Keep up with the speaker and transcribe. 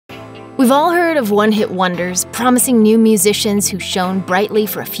We've all heard of one-hit wonders, promising new musicians who shone brightly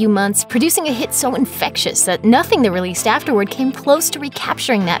for a few months, producing a hit so infectious that nothing they released afterward came close to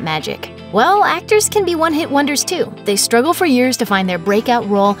recapturing that magic. Well, actors can be one-hit wonders too. They struggle for years to find their breakout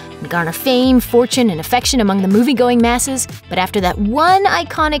role and garner fame, fortune, and affection among the movie-going masses, but after that one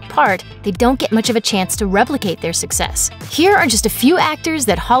iconic part, they don't get much of a chance to replicate their success. Here are just a few actors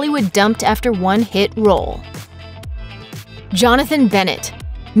that Hollywood dumped after one-hit role. Jonathan Bennett.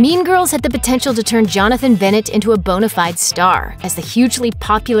 Mean Girls had the potential to turn Jonathan Bennett into a bona fide star, as the hugely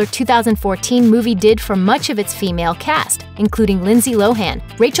popular 2014 movie did for much of its female cast, including Lindsay Lohan,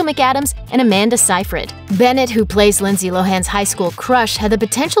 Rachel McAdams, and Amanda Seyfried. Bennett, who plays Lindsay Lohan's high school crush, had the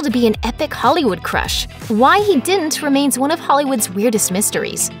potential to be an epic Hollywood crush. Why he didn't remains one of Hollywood's weirdest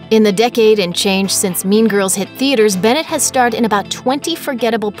mysteries. In the decade and change since Mean Girls hit theaters, Bennett has starred in about 20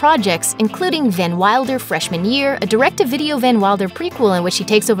 forgettable projects, including Van Wilder Freshman Year, a direct-to-video Van Wilder prequel in which he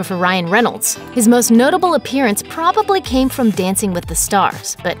takes over for Ryan Reynolds. His most notable appearance probably came from Dancing with the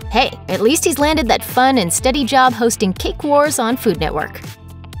Stars, but hey, at least he's landed that fun and steady job hosting Cake Wars on Food Network.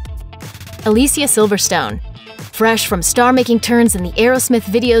 Alicia Silverstone. Fresh from star-making turns in the Aerosmith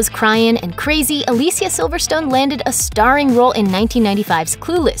videos Cryin' and Crazy, Alicia Silverstone landed a starring role in 1995's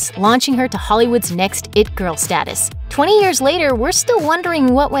Clueless, launching her to Hollywood's next It Girl status. 20 years later, we're still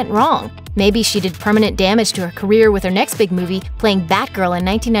wondering what went wrong. Maybe she did permanent damage to her career with her next big movie, playing Batgirl in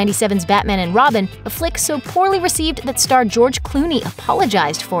 1997's Batman and Robin, a flick so poorly received that star George Clooney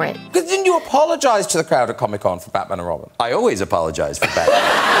apologized for it. Didn't you apologize to the crowd at Comic-Con for Batman and Robin? I always apologize for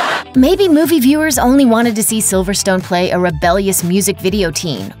Batman. Maybe movie viewers only wanted to see Silverstone play a rebellious music video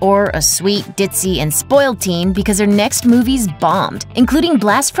teen, or a sweet, ditzy, and spoiled teen because her next movies bombed, including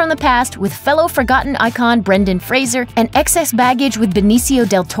Blast from the Past with fellow forgotten icon Brendan Fraser and Excess Baggage with Benicio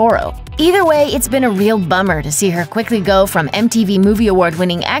del Toro. Either way, it's been a real bummer to see her quickly go from MTV Movie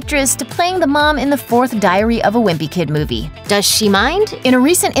Award-winning actress to playing the mom in the fourth Diary of a Wimpy Kid movie. Does she mind? In a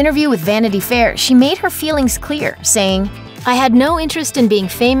recent interview with Vanity Fair, she made her feelings clear, saying, "I had no interest in being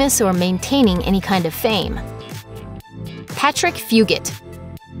famous or maintaining any kind of fame." Patrick Fugit.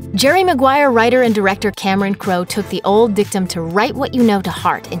 Jerry Maguire writer and director Cameron Crowe took the old dictum to write what you know to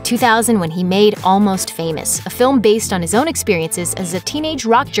heart in 2000 when he made Almost Famous, a film based on his own experiences as a teenage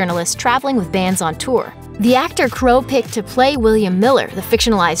rock journalist traveling with bands on tour. The actor Crowe picked to play William Miller, the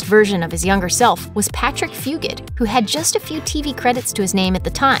fictionalized version of his younger self, was Patrick Fugit, who had just a few TV credits to his name at the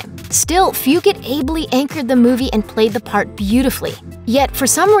time. Still, Fugit ably anchored the movie and played the part beautifully. Yet, for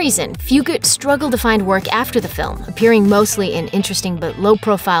some reason, Fugit struggled to find work after the film, appearing mostly in interesting but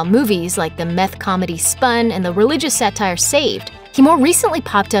low-profile movies like the meth comedy Spun and the religious satire Saved. He more recently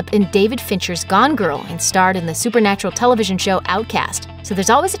popped up in David Fincher's Gone Girl and starred in the supernatural television show Outcast, so there's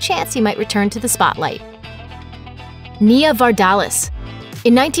always a chance he might return to the spotlight. Nia Vardalos.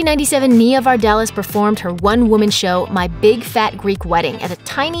 In 1997, Nia Vardalos performed her one-woman show, My Big Fat Greek Wedding, at a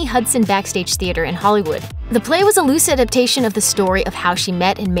tiny Hudson Backstage Theater in Hollywood. The play was a loose adaptation of the story of how she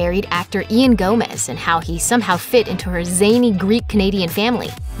met and married actor Ian Gomez and how he somehow fit into her zany Greek-Canadian family.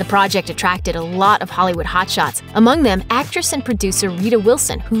 The project attracted a lot of Hollywood hotshots, among them actress and producer Rita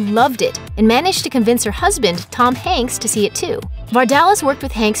Wilson, who loved it and managed to convince her husband, Tom Hanks, to see it too. Vardalos worked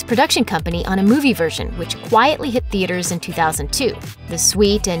with Hanks' production company on a movie version, which quietly hit theaters in 2002. The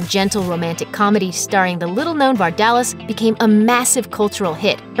sweet and gentle romantic comedy starring the little-known Vardalos became a massive cultural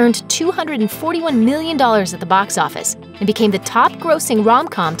hit, earned $241 million at the box office, and became the top-grossing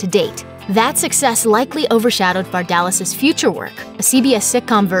rom-com to date. That success likely overshadowed Vardalos' future work. A CBS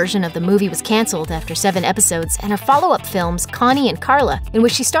sitcom version of the movie was canceled after 7 episodes, and her follow-up films, Connie and Carla, in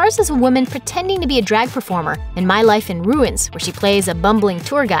which she stars as a woman pretending to be a drag performer, and My Life in Ruins, where she plays a bumbling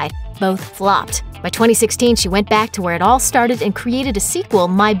tour guide, both flopped. By 2016, she went back to where it all started and created a sequel,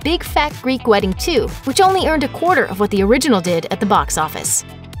 My Big Fat Greek Wedding 2, which only earned a quarter of what the original did at the box office.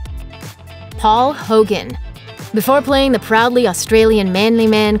 Paul Hogan. Before playing the proudly Australian manly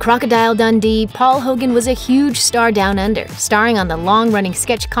man Crocodile Dundee, Paul Hogan was a huge star down under, starring on the long-running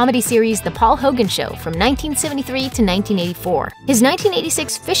sketch comedy series The Paul Hogan Show from 1973 to 1984. His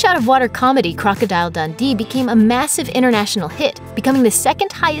 1986 fish-out-of-water comedy Crocodile Dundee became a massive international hit, becoming the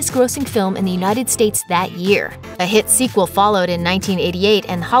second highest-grossing film in the United States that year. A hit sequel followed in 1988,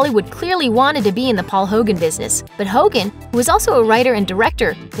 and Hollywood clearly wanted to be in the Paul Hogan business. But Hogan, who was also a writer and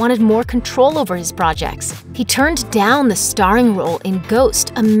director, wanted more control over his projects. He turned down the starring role in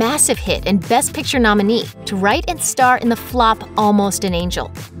Ghost, a massive hit and Best Picture nominee, to write and star in the flop Almost an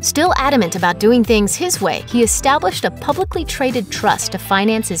Angel. Still adamant about doing things his way, he established a publicly traded trust to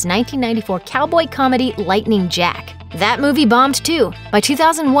finance his 1994 cowboy comedy Lightning Jack. That movie bombed too. By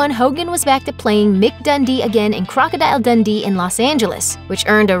 2001, Hogan was back to playing Mick Dundee again in Crocodile Dundee in Los Angeles, which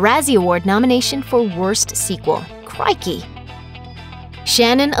earned a Razzie Award nomination for Worst Sequel. Crikey!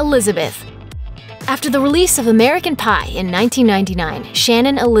 Shannon Elizabeth. After the release of American Pie in 1999,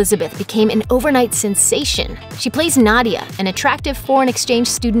 Shannon Elizabeth became an overnight sensation. She plays Nadia, an attractive foreign exchange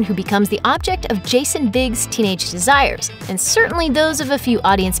student who becomes the object of Jason Biggs' teenage desires, and certainly those of a few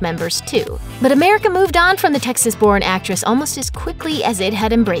audience members too. But America moved on from the Texas-born actress almost as quickly as it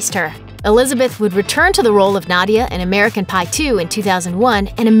had embraced her. Elizabeth would return to the role of Nadia in American Pie 2 in 2001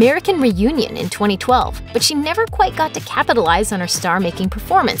 and American Reunion in 2012, but she never quite got to capitalize on her star-making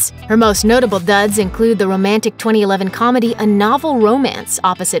performance. Her most notable duds include the romantic 2011 comedy A Novel Romance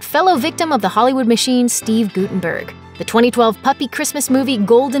opposite fellow victim of the Hollywood machine Steve Guttenberg, the 2012 puppy Christmas movie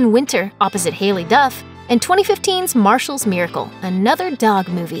Golden Winter opposite Haley Duff, and 2015's Marshall's Miracle, another dog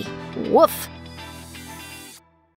movie. Woof!